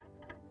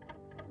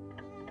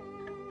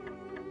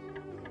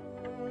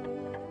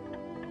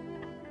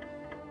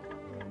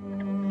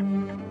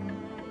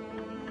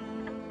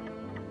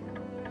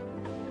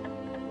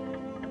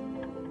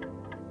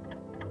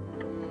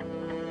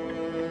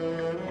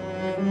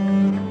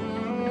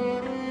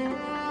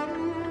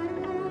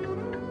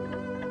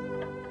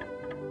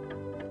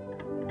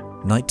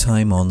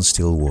Nighttime on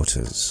Still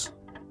Waters.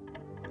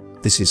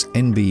 This is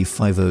NB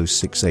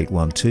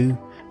 506812,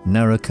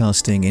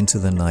 narrowcasting into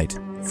the night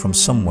from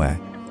somewhere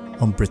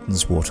on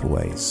Britain's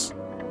waterways.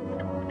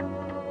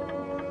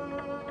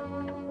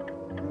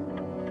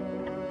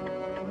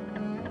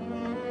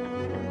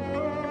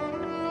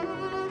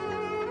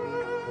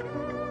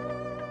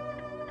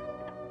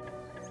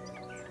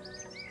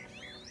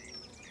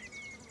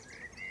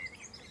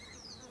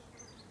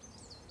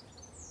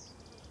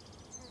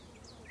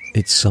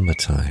 It's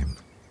summertime,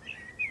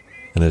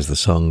 and as the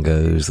song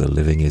goes, the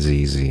living is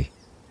easy.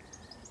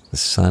 The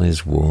sun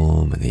is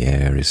warm and the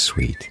air is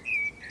sweet.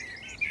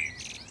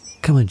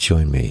 Come and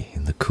join me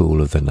in the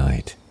cool of the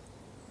night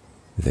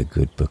with a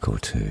good book or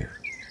two.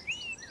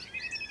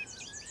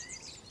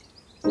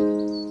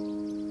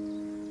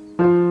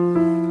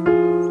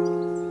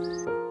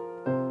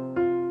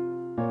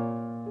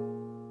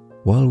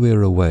 While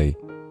we're away,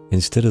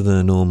 instead of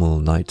the normal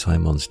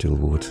Nighttime on Still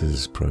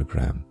Waters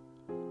programme,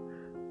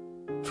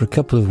 for a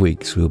couple of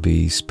weeks we'll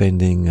be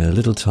spending a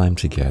little time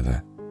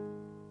together,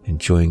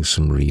 enjoying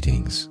some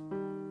readings.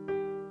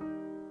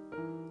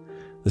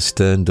 The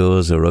stern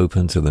doors are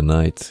open to the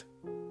night,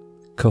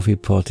 coffee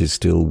pot is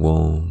still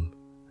warm,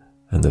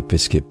 and the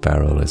biscuit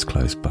barrel is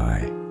close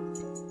by.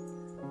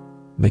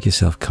 Make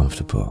yourself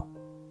comfortable,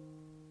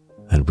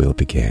 and we'll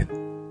begin.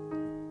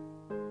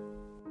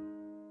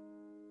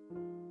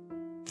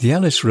 The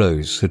Alice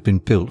Rose had been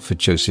built for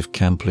Joseph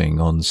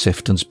Campling on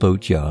Sefton's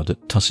boatyard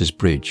at Tusses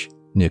Bridge,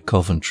 near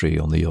Coventry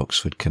on the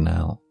Oxford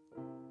Canal.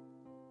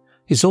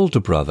 His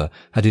older brother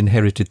had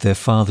inherited their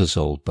father's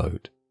old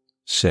boat,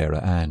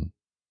 Sarah Ann.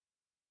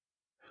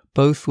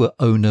 Both were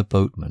owner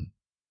boatmen,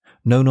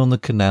 known on the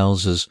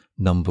canals as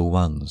number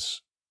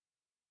ones.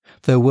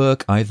 Their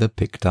work either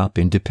picked up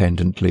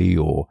independently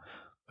or,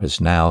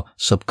 as now,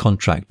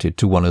 subcontracted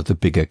to one of the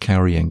bigger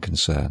carrying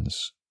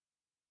concerns.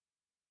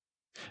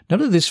 Now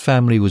that this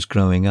family was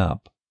growing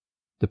up,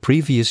 the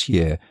previous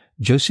year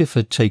Joseph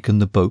had taken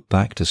the boat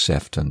back to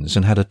Sefton's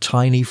and had a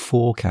tiny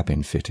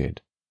fore-cabin fitted.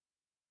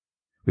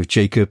 With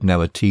Jacob now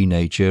a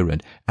teenager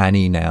and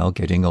Annie now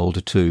getting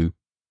older too,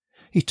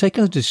 he'd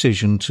taken the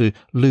decision to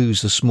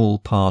lose a small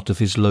part of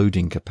his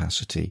loading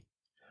capacity,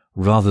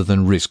 rather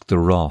than risk the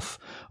wrath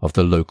of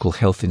the local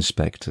health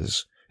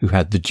inspectors who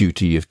had the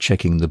duty of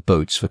checking the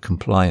boats for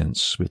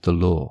compliance with the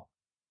law.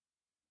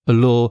 A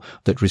law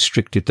that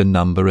restricted the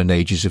number and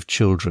ages of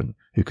children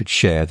who could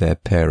share their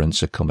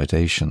parents'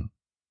 accommodation.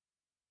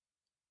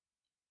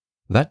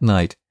 That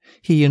night,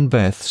 he and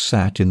Beth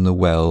sat in the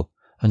well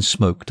and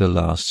smoked a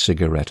last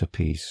cigarette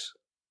apiece.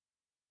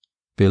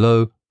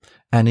 Below,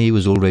 Annie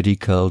was already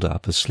curled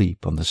up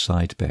asleep on the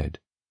side bed.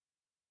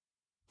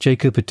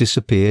 Jacob had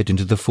disappeared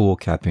into the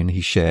fore-cabin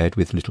he shared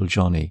with little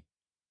Johnny.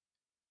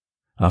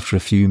 After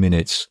a few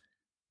minutes,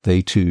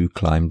 they too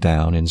climbed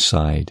down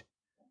inside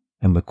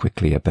and were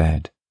quickly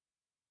abed.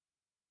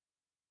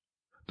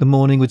 The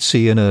morning would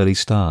see an early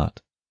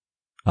start,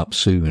 up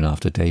soon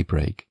after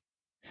daybreak,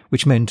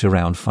 which meant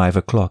around 5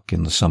 o'clock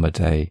in the summer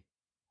day,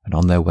 and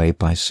on their way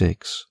by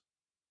 6.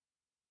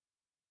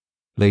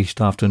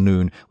 Late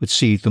afternoon would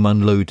see them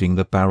unloading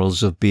the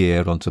barrels of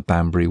beer onto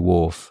Banbury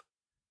Wharf.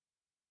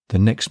 The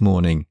next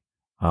morning,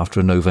 after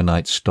an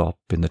overnight stop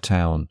in the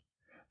town,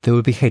 they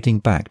would be heading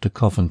back to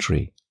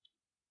Coventry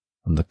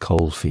and the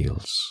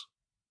coalfields.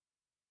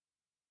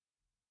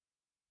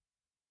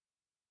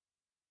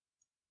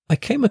 I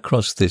came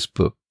across this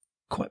book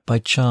quite by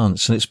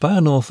chance, and it's by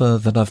an author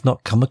that I've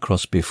not come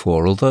across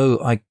before, although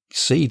I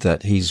see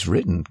that he's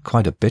written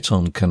quite a bit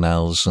on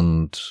canals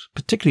and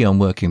particularly on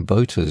working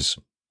boaters.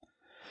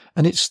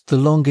 And it's The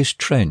Longest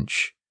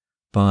Trench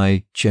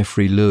by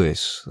Geoffrey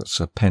Lewis. That's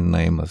a pen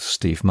name of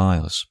Steve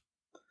Miles.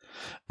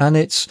 And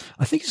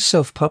I think it's a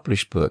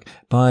self-published book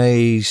by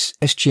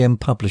SGM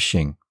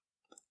Publishing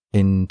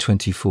in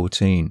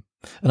 2014.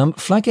 And I'm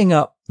flagging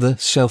up the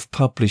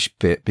self-published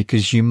bit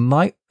because you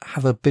might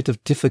have a bit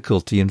of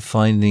difficulty in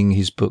finding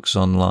his books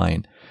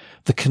online.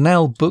 The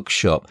Canal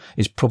Bookshop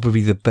is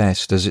probably the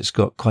best, as it's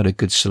got quite a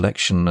good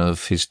selection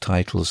of his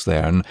titles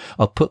there, and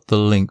I'll put the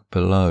link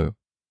below.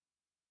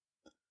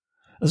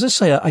 As I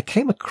say, I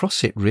came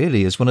across it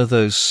really as one of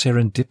those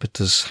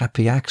serendipitous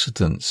happy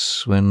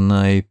accidents when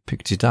I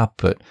picked it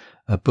up at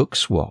a book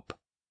swap.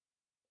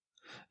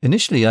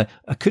 Initially, I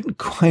couldn't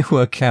quite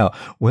work out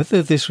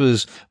whether this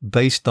was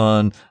based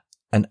on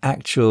an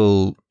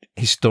actual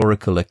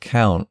historical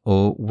account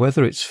or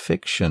whether it's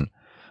fiction.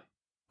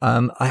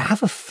 I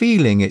have a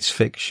feeling it's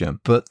fiction,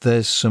 but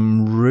there's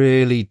some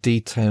really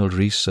detailed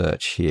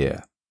research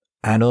here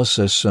and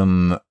also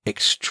some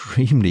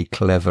extremely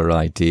clever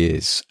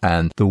ideas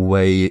and the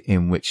way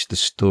in which the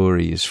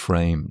story is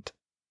framed.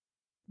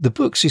 The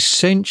book's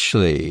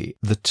essentially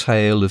the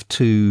tale of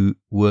two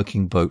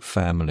working boat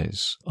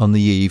families on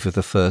the eve of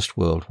the First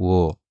World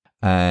War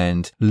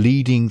and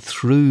leading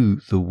through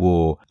the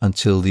war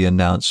until the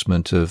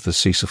announcement of the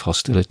cease of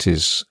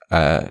hostilities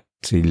at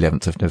the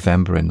 11th of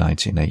November in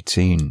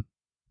 1918.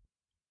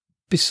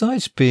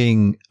 Besides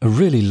being a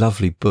really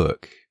lovely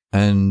book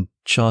and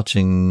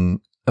charting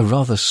a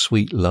rather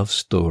sweet love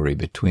story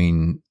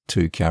between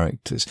two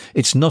characters.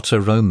 It's not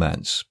a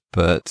romance,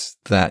 but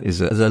that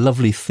is a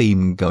lovely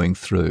theme going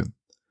through.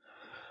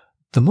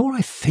 The more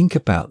I think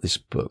about this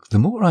book, the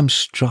more I'm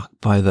struck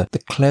by the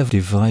clever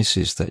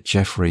devices that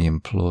Jeffrey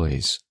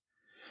employs.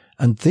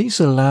 And these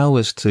allow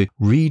us to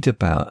read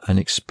about and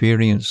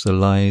experience the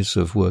lives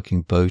of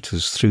working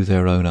boaters through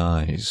their own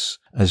eyes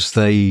as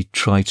they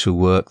try to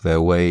work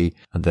their way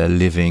and their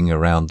living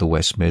around the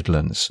West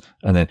Midlands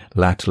and then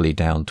latterly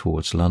down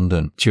towards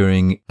London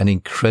during an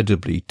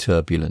incredibly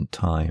turbulent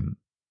time.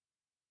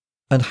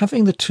 And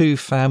having the two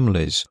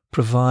families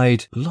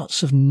provide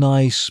lots of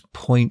nice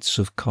points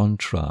of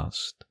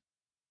contrast.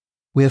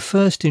 We are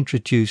first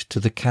introduced to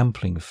the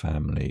Campling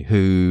family,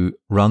 who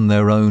run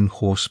their own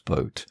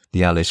horseboat,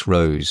 the Alice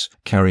Rose,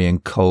 carrying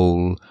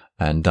coal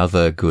and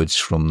other goods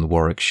from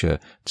Warwickshire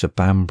to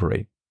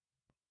Banbury.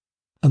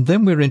 And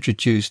then we're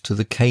introduced to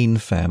the Kane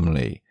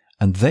family,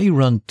 and they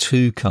run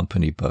two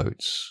company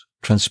boats,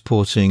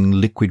 transporting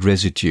liquid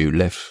residue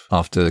left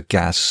after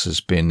gas has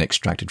been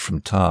extracted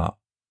from tar.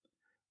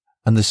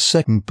 And the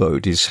second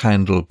boat is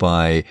handled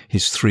by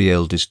his three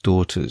eldest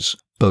daughters.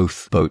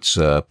 Both boats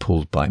are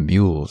pulled by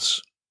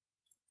mules.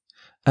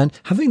 And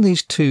having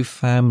these two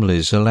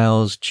families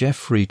allows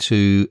Jeffrey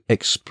to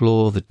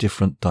explore the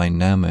different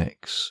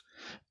dynamics,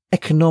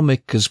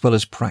 economic as well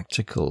as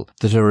practical,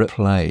 that are at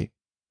play.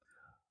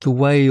 The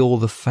way all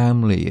the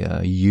family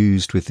are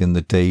used within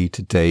the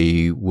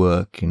day-to-day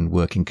work in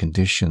working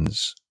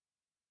conditions.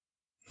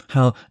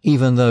 How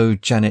even though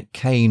Janet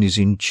Kane is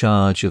in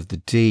charge of the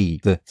Dee,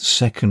 the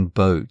second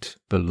boat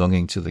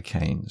belonging to the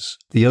Kanes,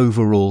 the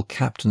overall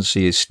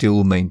captaincy is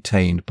still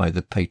maintained by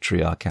the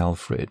patriarch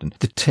Alfred. And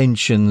the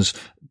tensions,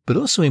 but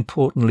also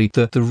importantly,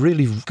 the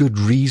really good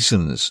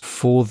reasons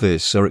for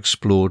this are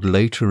explored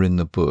later in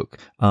the book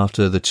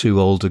after the two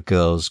older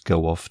girls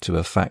go off to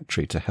a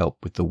factory to help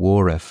with the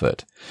war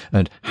effort.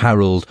 And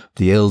Harold,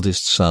 the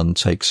eldest son,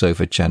 takes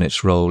over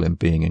Janet's role in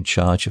being in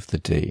charge of the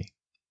Dee.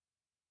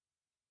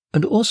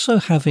 And also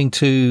having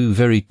two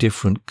very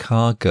different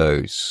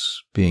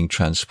cargoes being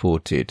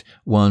transported,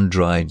 one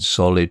dried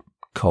solid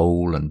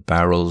coal and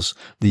barrels,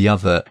 the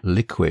other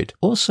liquid,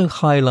 also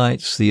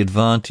highlights the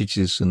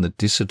advantages and the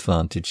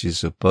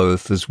disadvantages of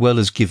both, as well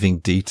as giving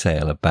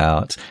detail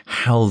about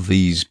how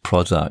these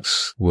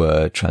products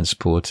were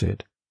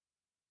transported.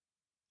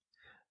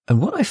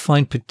 And what I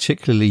find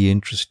particularly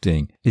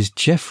interesting is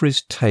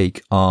Jeffrey's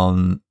take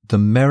on the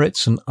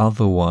merits and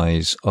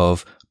otherwise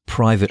of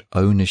private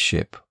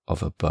ownership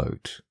of a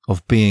boat,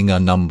 of being a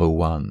number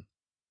one,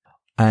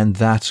 and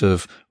that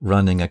of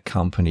running a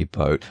company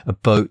boat, a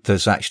boat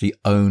that's actually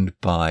owned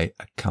by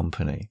a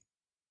company.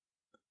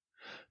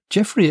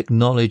 Jeffrey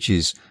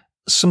acknowledges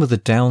some of the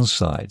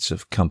downsides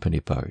of company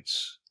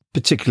boats,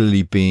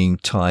 particularly being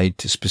tied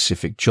to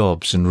specific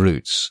jobs and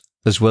routes,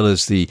 as well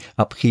as the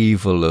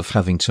upheaval of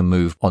having to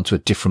move onto a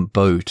different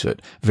boat at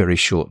very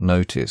short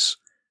notice.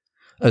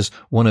 As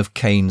one of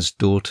Kane's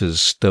daughters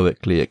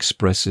stoically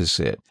expresses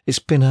it, it's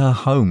been her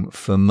home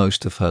for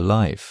most of her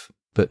life,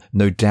 but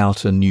no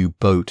doubt a new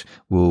boat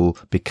will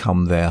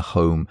become their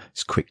home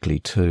as quickly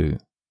too.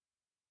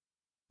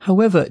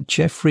 However,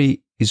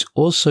 Jeffrey is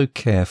also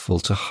careful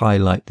to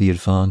highlight the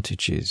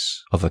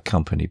advantages of a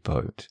company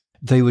boat.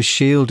 They were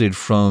shielded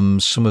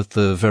from some of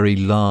the very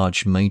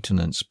large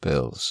maintenance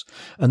bills,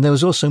 and there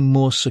was also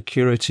more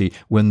security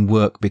when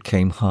work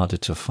became harder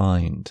to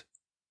find.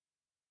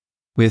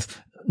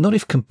 With not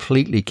if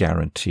completely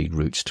guaranteed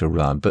routes to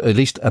run, but at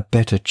least a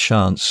better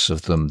chance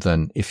of them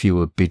than if you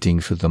were bidding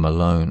for them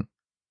alone.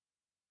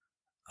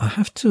 I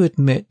have to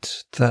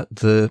admit that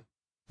the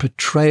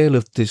portrayal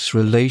of this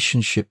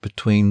relationship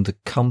between the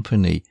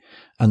company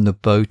and the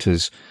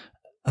boaters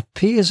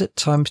appears at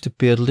times to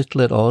be a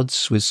little at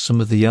odds with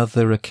some of the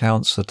other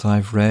accounts that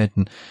I've read,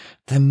 and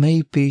there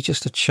may be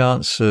just a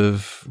chance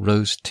of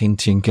rose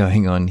tinting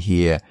going on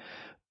here,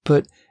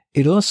 but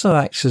it also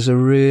acts as a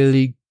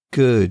really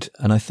good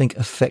and I think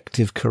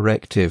effective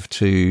corrective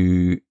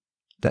to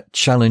that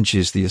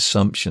challenges the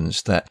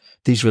assumptions that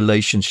these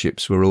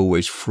relationships were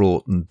always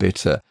fraught and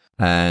bitter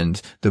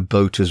and the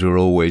boaters were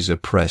always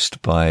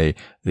oppressed by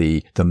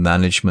the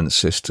management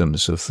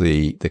systems of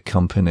the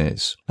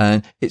companies.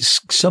 And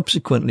it's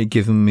subsequently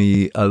given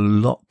me a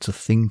lot to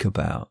think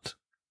about.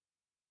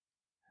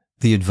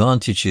 The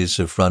advantages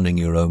of running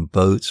your own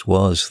boats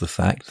was the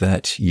fact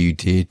that you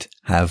did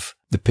have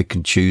the pick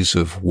and choose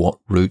of what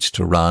routes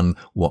to run,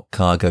 what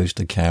cargoes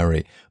to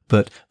carry.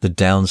 But the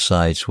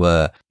downsides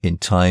were in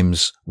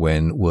times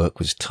when work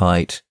was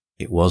tight,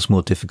 it was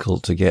more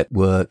difficult to get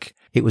work,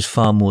 it was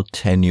far more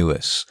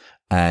tenuous,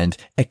 and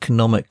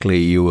economically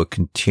you were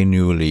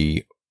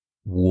continually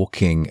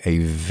walking a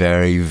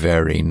very,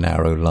 very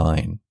narrow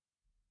line.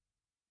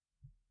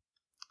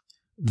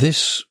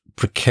 This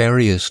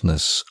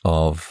precariousness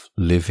of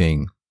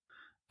living,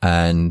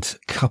 and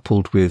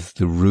coupled with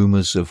the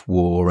rumours of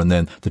war and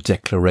then the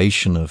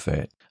declaration of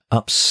it,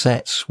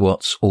 upsets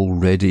what's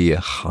already a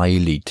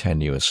highly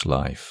tenuous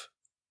life.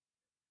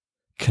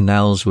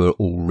 Canals were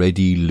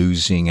already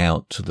losing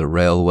out to the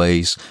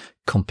railways.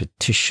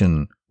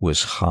 Competition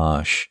was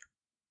harsh.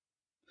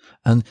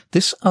 And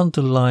this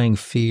underlying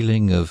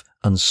feeling of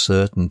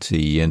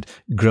uncertainty and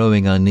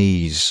growing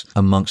unease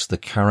amongst the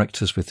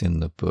characters within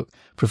the book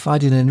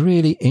provided a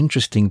really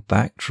interesting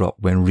backdrop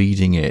when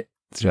reading it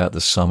throughout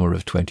the summer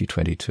of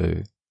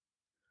 2022.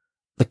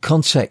 The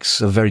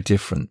contexts are very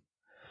different,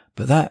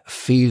 but that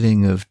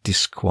feeling of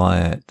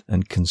disquiet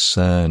and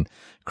concern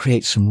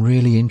creates some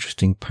really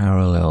interesting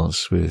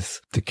parallels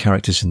with the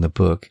characters in the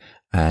book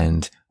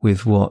and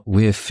with what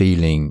we're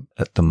feeling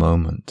at the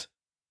moment.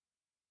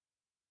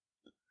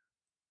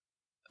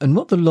 And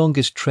what The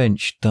Longest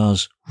Trench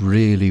does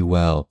really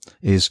well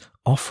is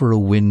offer a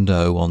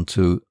window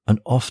onto an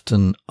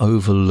often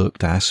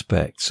overlooked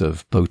aspects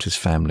of boaters'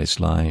 families'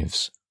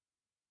 lives.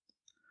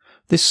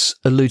 This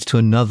alludes to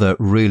another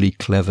really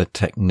clever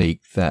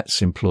technique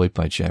that's employed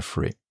by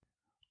Geoffrey.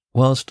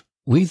 Whilst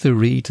we, the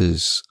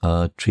readers,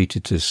 are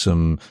treated to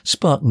some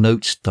Spark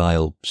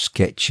Note-style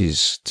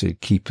sketches to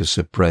keep us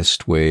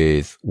abreast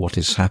with what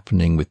is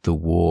happening with the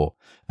war,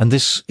 and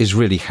this is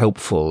really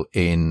helpful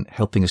in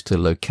helping us to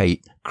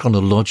locate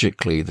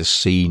chronologically the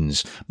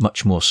scenes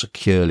much more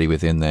securely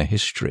within their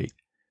history.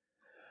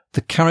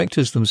 The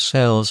characters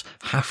themselves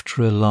have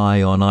to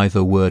rely on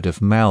either word of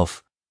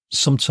mouth,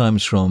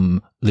 sometimes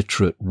from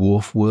literate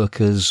wharf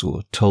workers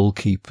or toll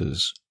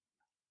keepers.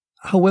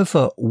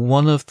 However,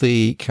 one of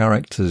the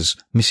characters,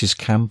 Mrs.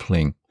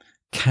 Campling,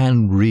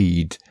 can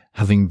read,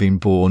 having been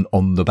born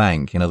on the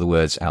bank, in other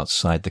words,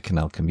 outside the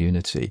canal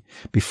community,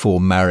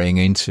 before marrying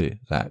into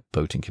that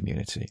boating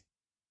community.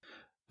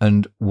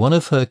 And one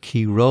of her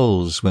key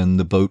roles when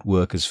the boat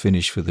workers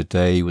finished for the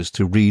day was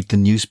to read the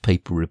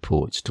newspaper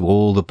reports to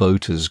all the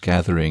boaters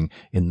gathering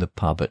in the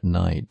pub at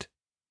night.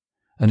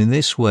 And in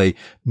this way,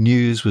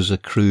 news was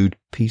accrued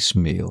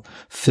piecemeal,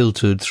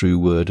 filtered through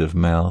word of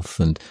mouth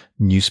and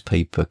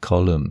newspaper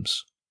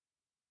columns.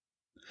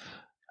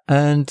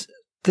 And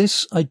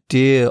this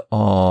idea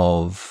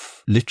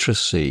of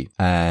literacy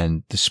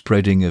and the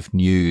spreading of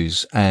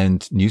news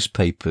and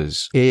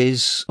newspapers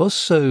is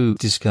also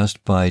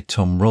discussed by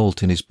Tom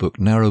Rolt in his book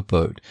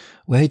Narrowboat,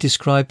 where he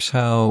describes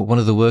how one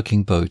of the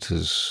working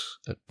boaters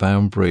at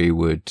Boundary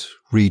would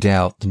read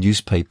out the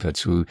newspaper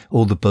to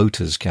all the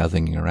boaters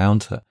gathering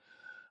around her.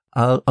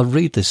 I'll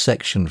read this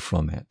section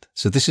from it.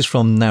 So this is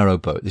from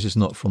Narrowboat. This is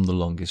not from The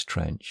Longest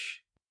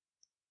Trench.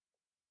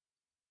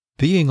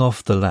 Being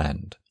off the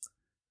land,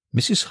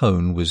 Mrs.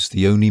 Hone was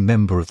the only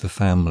member of the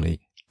family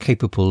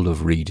capable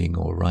of reading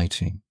or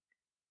writing,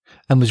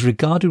 and was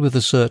regarded with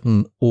a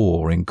certain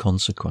awe in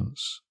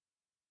consequence.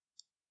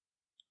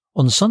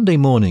 On Sunday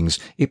mornings,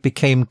 it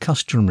became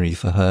customary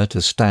for her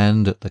to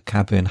stand at the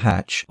cabin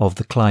hatch of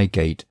the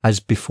Clygate as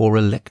before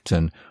a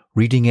lectern,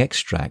 reading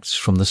extracts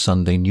from the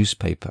Sunday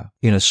newspaper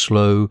in a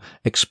slow,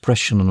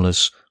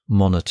 expressionless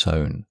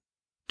monotone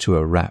to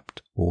a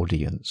rapt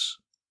audience,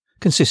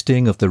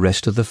 consisting of the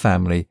rest of the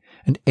family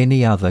and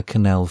any other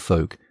canal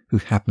folk who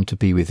happened to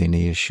be within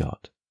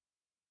earshot.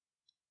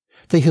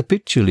 They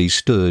habitually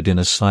stood in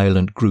a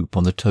silent group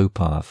on the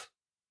towpath,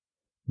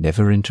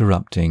 never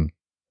interrupting,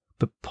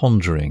 but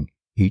pondering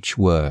each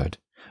word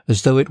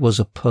as though it was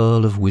a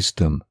pearl of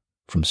wisdom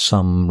from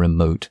some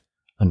remote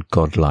and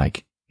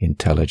godlike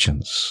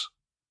intelligence.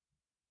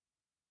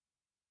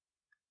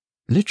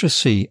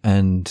 Literacy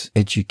and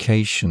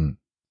education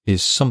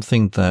is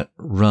something that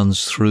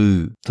runs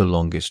through The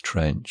Longest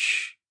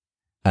Trench,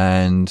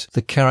 and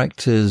the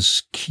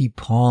characters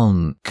keep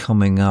on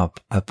coming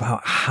up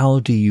about how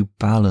do you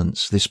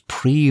balance this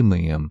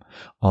premium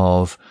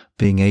of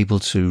being able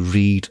to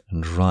read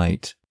and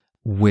write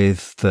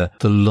with the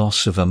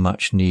loss of a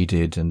much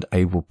needed and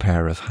able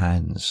pair of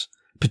hands,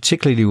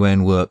 particularly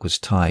when work was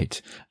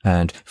tight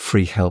and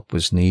free help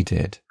was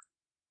needed.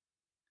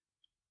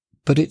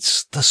 But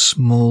it's the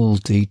small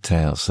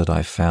details that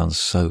I found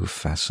so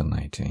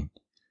fascinating.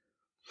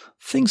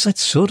 Things I'd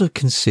sort of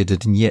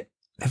considered and yet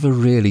never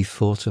really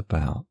thought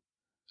about.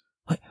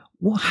 Like,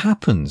 what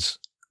happens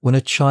when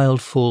a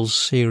child falls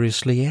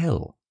seriously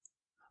ill?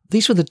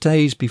 These were the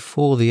days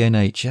before the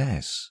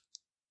NHS.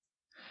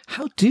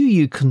 How do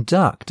you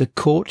conduct a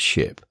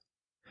courtship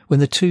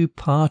when the two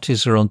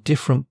parties are on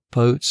different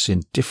boats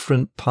in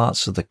different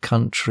parts of the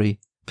country,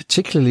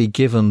 particularly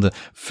given the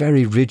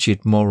very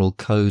rigid moral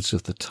codes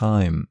of the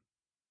time?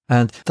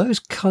 And those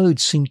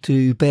codes seem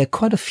to bear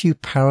quite a few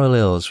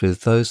parallels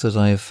with those that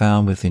I have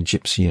found within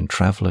gypsy and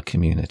traveller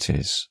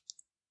communities.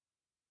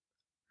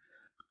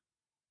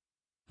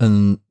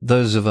 And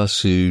those of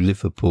us who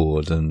live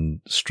abroad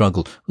and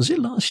struggle, was it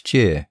last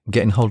year,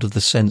 getting hold of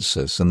the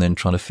census and then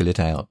trying to fill it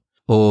out?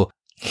 Or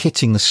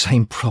hitting the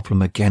same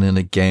problem again and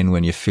again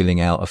when you're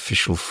filling out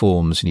official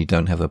forms and you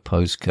don't have a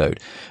postcode,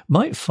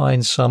 might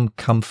find some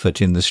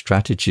comfort in the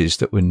strategies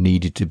that were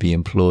needed to be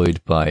employed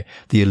by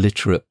the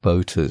illiterate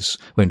boaters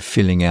when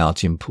filling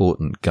out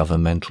important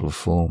governmental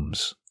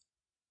forms.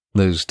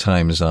 Those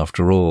times,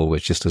 after all, were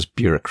just as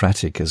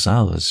bureaucratic as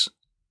ours.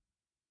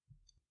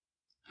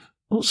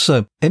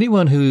 Also,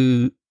 anyone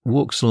who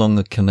walks along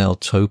the canal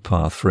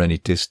towpath for any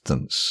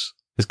distance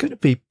is going to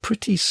be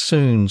pretty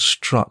soon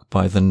struck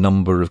by the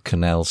number of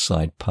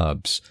canal-side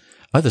pubs.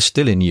 either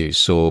still in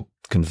use or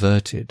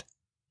converted.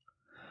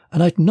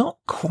 And I'd not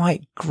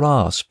quite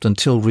grasped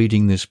until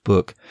reading this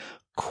book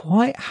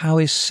quite how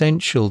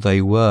essential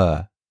they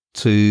were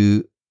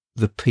to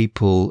the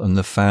people and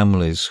the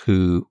families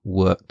who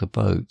worked the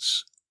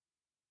boats.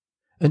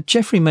 And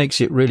Geoffrey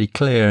makes it really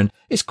clear, and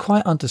it's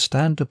quite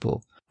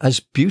understandable. As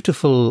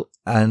beautiful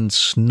and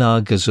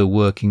snug as a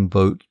working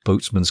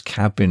boatsman's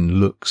cabin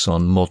looks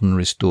on modern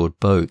restored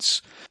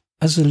boats,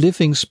 as a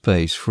living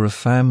space for a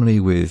family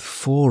with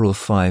 4 or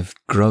 5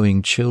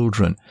 growing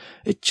children,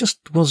 it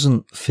just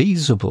wasn't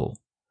feasible.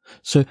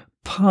 So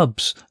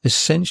pubs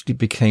essentially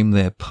became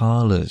their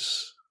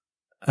parlours,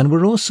 and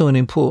were also an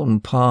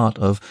important part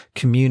of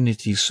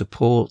community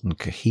support and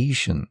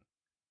cohesion.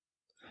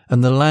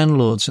 And the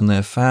landlords and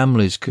their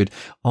families could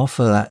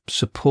offer that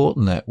support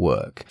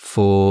network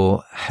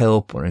for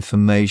help or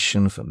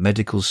information, for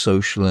medical,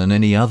 social, and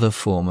any other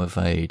form of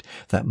aid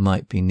that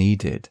might be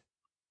needed.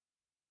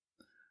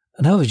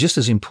 And however, just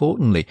as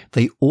importantly,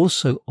 they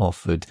also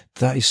offered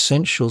that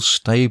essential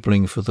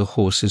stabling for the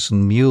horses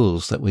and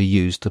mules that were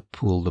used to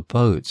pull the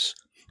boats.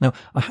 Now,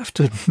 I have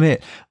to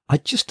admit, I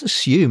just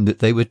assumed that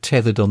they were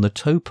tethered on the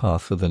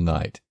towpath for the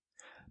night.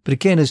 But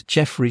again, as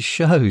Geoffrey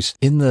shows,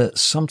 in the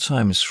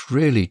sometimes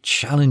really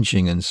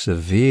challenging and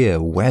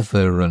severe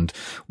weather and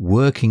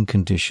working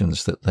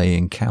conditions that they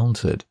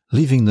encountered,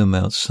 leaving them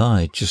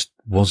outside just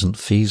wasn't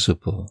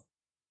feasible.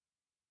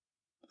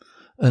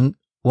 And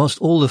whilst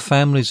all the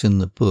families in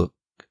the book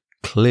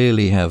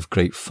clearly have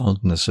great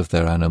fondness of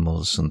their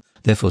animals and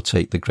therefore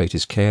take the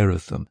greatest care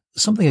of them,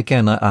 something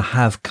again I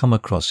have come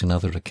across in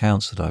other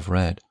accounts that I've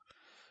read.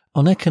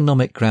 On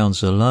economic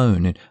grounds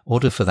alone, in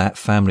order for that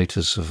family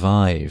to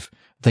survive,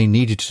 they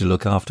needed to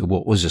look after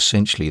what was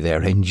essentially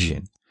their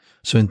engine.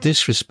 So in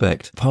this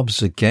respect,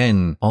 pubs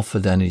again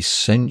offered an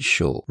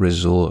essential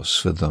resource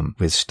for them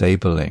with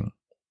stabling.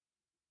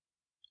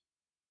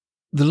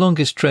 The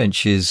Longest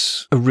Trench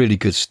is a really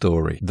good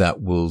story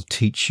that will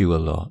teach you a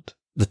lot.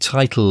 The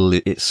title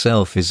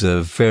itself is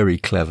a very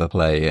clever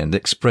play and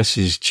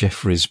expresses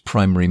Geoffrey's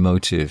primary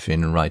motive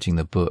in writing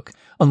the book.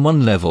 On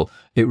one level,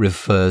 it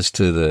refers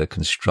to the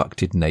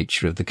constructed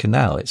nature of the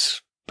canal.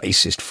 Its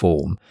basest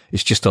form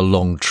is just a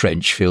long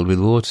trench filled with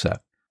water,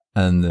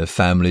 and the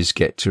families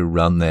get to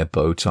run their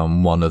boat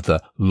on one of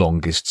the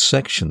longest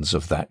sections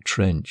of that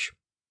trench.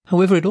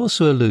 However, it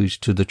also alludes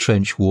to the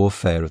trench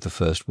warfare of the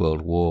First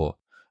World War,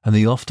 and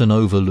the often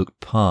overlooked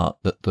part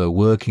that the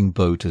working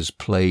boaters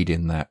played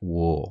in that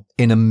war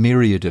in a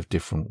myriad of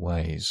different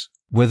ways,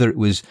 whether it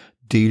was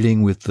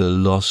dealing with the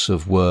loss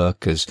of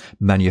work as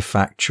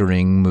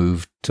manufacturing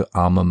moved to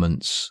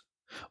armaments,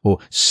 or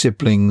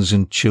siblings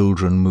and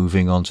children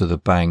moving onto the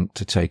bank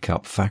to take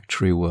up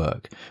factory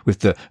work, with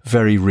the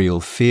very real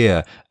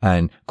fear,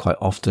 and quite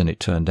often it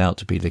turned out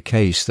to be the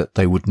case, that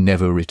they would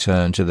never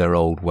return to their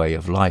old way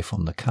of life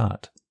on the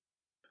cut.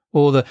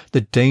 Or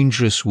the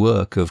dangerous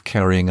work of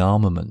carrying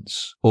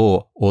armaments,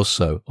 or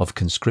also of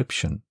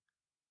conscription.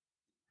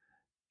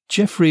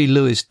 Geoffrey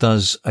Lewis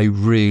does a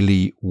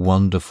really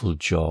wonderful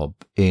job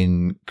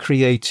in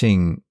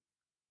creating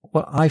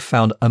what I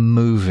found a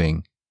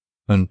moving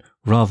and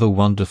rather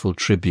wonderful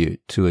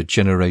tribute to a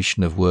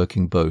generation of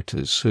working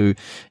boaters who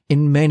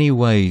in many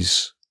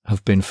ways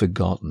have been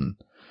forgotten,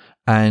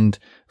 and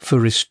for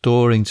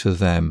restoring to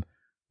them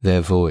their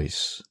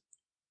voice.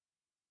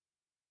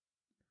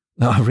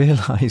 Now, I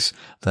realise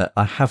that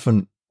I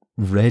haven't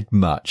read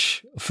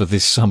much for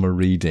this summer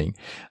reading,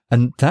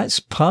 and that's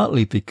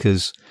partly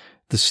because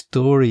the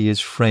story is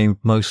framed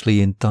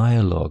mostly in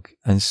dialogue,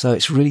 and so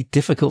it's really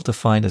difficult to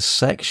find a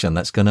section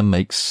that's going to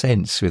make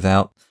sense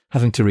without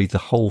having to read the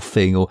whole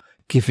thing or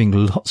giving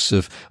lots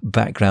of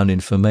background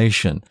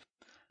information.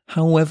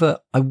 However,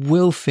 I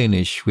will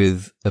finish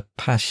with a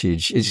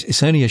passage.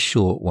 It's only a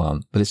short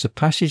one, but it's a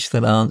passage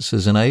that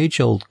answers an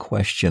age-old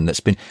question that's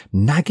been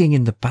nagging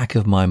in the back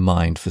of my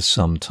mind for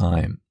some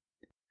time.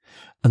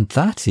 And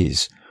that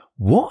is,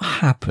 what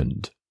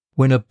happened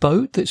when a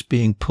boat that's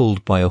being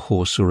pulled by a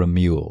horse or a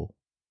mule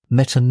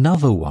met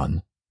another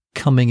one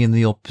coming in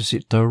the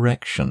opposite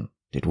direction?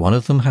 Did one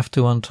of them have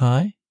to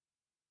untie?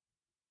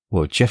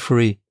 Well,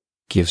 Geoffrey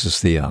gives us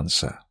the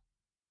answer.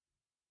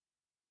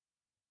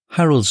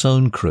 Harold's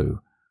own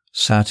crew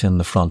sat in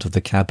the front of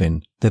the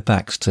cabin, their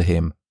backs to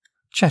him,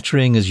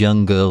 chattering as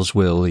young girls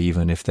will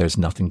even if there's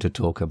nothing to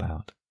talk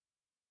about.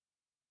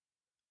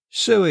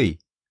 "Suey,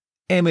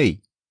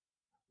 Emmy,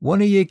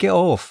 one of you get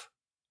off.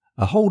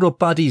 A hold of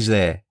Buddy's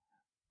there."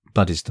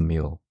 Bud is the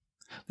mule.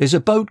 "There's a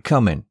boat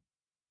coming."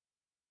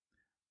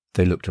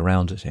 They looked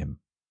around at him,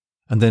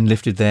 and then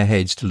lifted their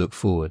heads to look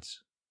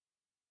forwards.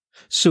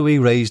 Suey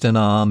raised an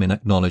arm in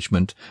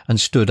acknowledgement and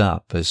stood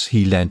up as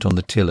he leant on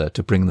the tiller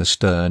to bring the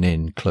stern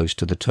in close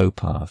to the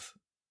towpath.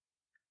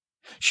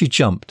 She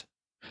jumped,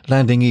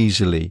 landing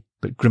easily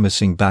but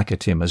grimacing back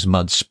at him as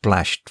mud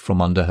splashed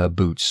from under her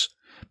boots,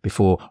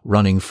 before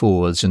running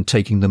forwards and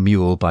taking the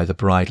mule by the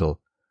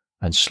bridle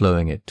and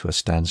slowing it to a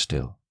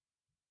standstill.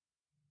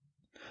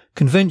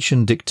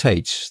 Convention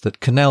dictates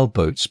that canal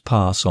boats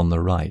pass on the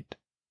right.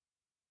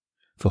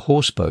 For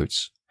horse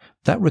boats,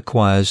 that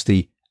requires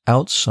the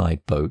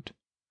outside boat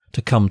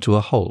to come to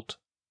a halt,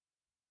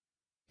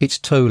 its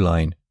tow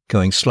line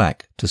going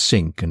slack to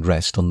sink and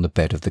rest on the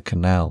bed of the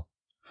canal,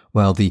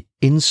 while the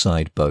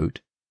inside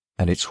boat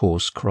and its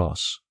horse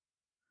cross,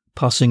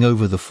 passing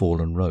over the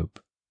fallen rope.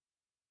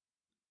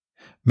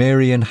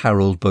 Mary and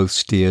Harold both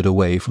steered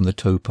away from the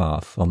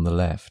towpath on the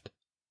left,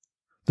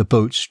 the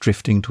boats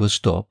drifting to a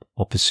stop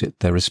opposite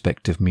their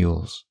respective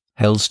mules,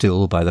 held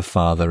still by the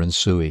father and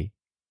Suey.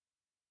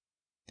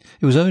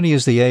 It was only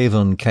as the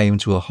Avon came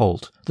to a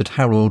halt that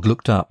Harold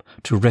looked up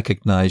to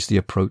recognise the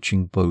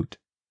approaching boat,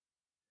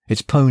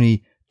 its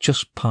pony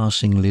just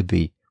passing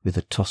Libby with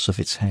a toss of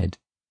its head,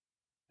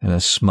 and a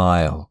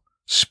smile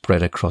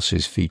spread across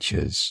his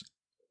features.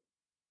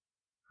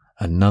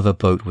 Another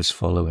boat was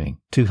following,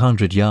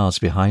 200 yards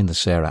behind the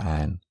Sarah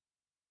Ann.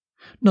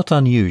 Not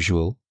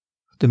unusual,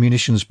 the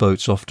munitions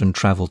boats often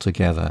travel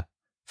together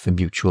for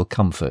mutual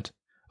comfort,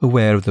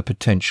 aware of the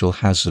potential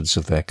hazards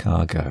of their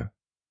cargo.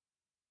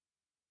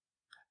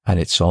 And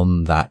it's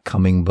on that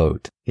coming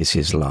boat is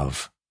his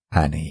love,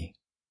 Annie.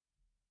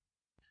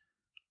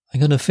 I'm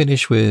going to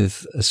finish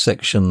with a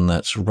section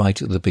that's right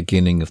at the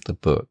beginning of the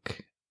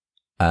book.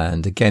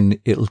 And again,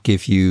 it'll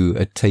give you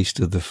a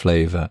taste of the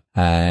flavour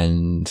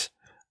and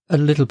a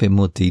little bit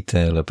more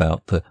detail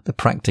about the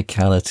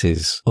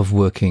practicalities of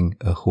working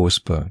a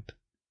horseboat.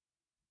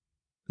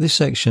 This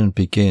section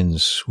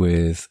begins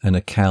with an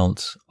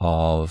account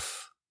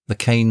of the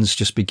Canes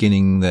just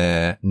beginning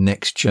their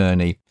next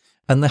journey,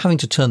 and they're having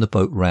to turn the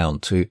boat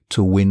round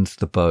to wind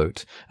the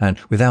boat. And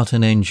without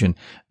an engine,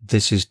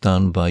 this is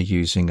done by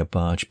using a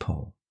barge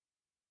pole.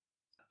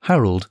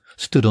 Harold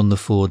stood on the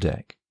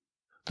foredeck,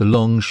 the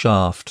long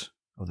shaft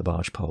of the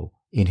barge pole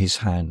in his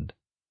hand.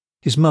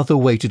 His mother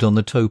waited on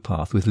the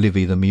towpath with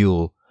Livy the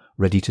mule,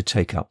 ready to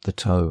take up the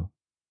tow.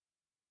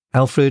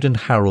 Alfred and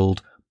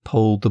Harold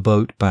poled the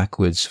boat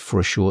backwards for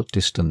a short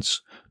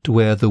distance to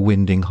where the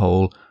winding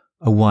hole,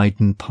 a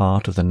widened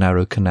part of the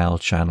narrow canal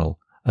channel,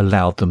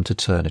 allowed them to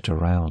turn it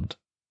around.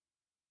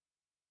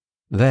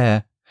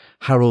 There,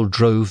 Harold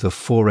drove the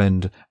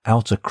fore-end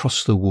out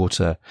across the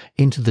water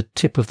into the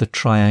tip of the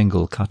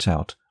triangle cut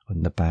out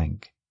on the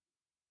bank.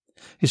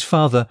 His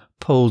father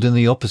poled in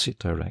the opposite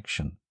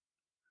direction,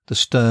 the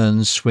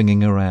stern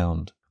swinging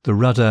around, the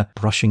rudder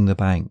brushing the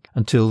bank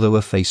until they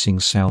were facing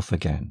south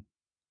again.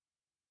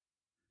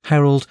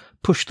 Harold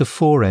pushed the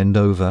fore-end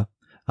over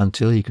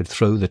until he could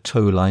throw the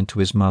tow line to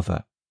his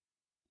mother.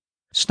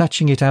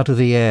 Snatching it out of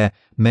the air,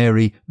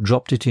 Mary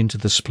dropped it into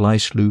the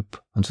splice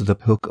loop onto the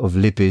hook of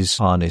Libby's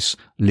harness,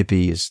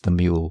 Libby is the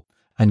mule,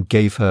 and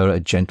gave her a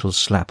gentle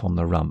slap on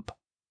the rump.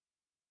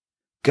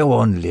 "Go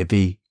on,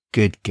 Libby,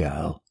 good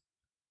girl."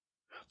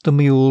 The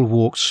mule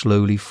walked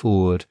slowly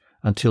forward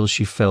until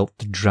she felt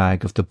the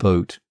drag of the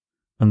boat,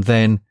 and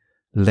then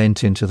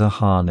leant into the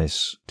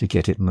harness to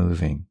get it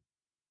moving.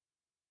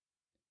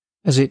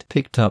 As it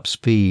picked up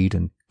speed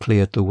and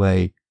cleared the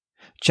way,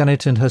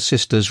 Janet and her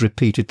sisters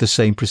repeated the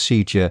same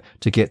procedure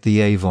to get the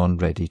Avon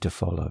ready to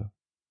follow.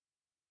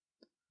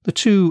 The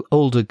two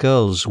older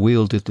girls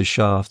wielded the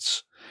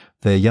shafts,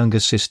 their younger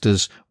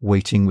sisters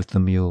waiting with the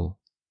mule,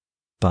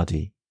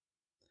 Buddy,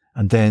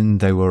 and then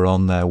they were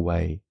on their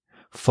way,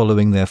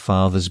 following their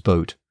father's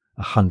boat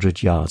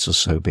 100 yards or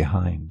so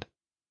behind.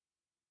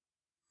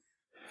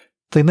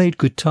 They made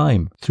good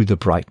time through the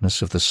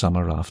brightness of the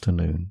summer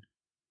afternoon.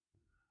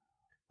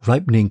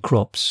 Ripening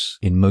crops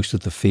in most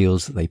of the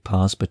fields that they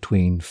passed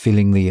between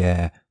filling the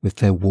air with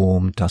their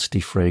warm, dusty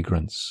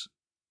fragrance.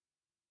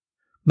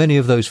 Many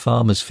of those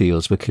farmers'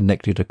 fields were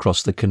connected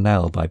across the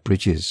canal by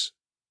bridges,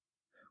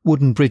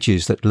 wooden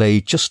bridges that lay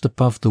just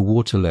above the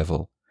water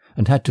level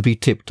and had to be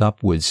tipped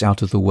upwards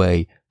out of the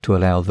way to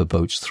allow the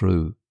boats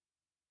through.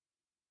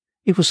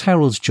 It was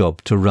Harold's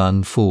job to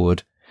run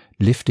forward,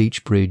 lift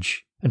each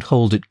bridge and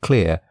hold it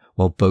clear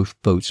while both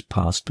boats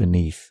passed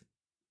beneath.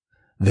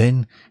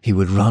 Then he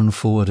would run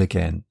forward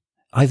again,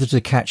 either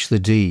to catch the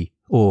D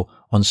or,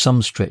 on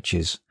some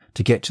stretches,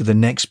 to get to the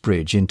next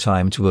bridge in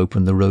time to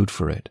open the road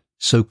for it.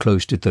 So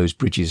close did those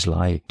bridges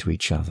lie to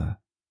each other.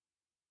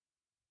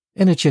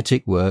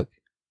 Energetic work,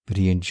 but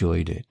he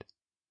enjoyed it.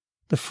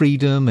 The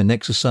freedom and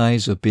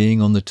exercise of being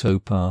on the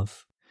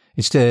towpath,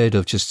 instead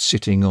of just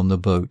sitting on the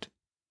boat.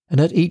 And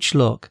at each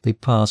lock they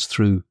passed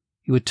through,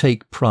 he would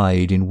take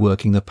pride in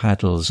working the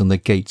paddles and the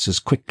gates as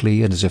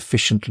quickly and as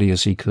efficiently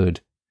as he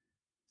could,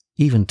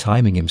 even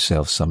timing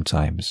himself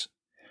sometimes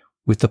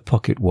with the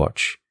pocket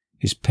watch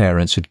his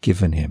parents had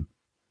given him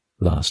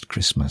last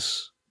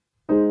Christmas.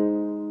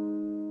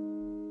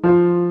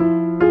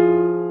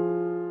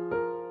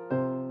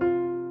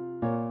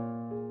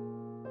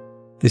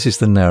 This is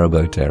the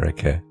Narrowboat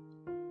Erica,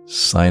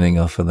 signing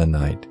off for the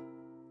night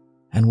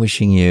and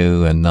wishing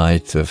you a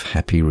night of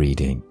happy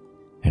reading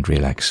and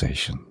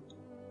relaxation.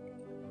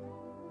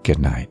 Good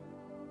night.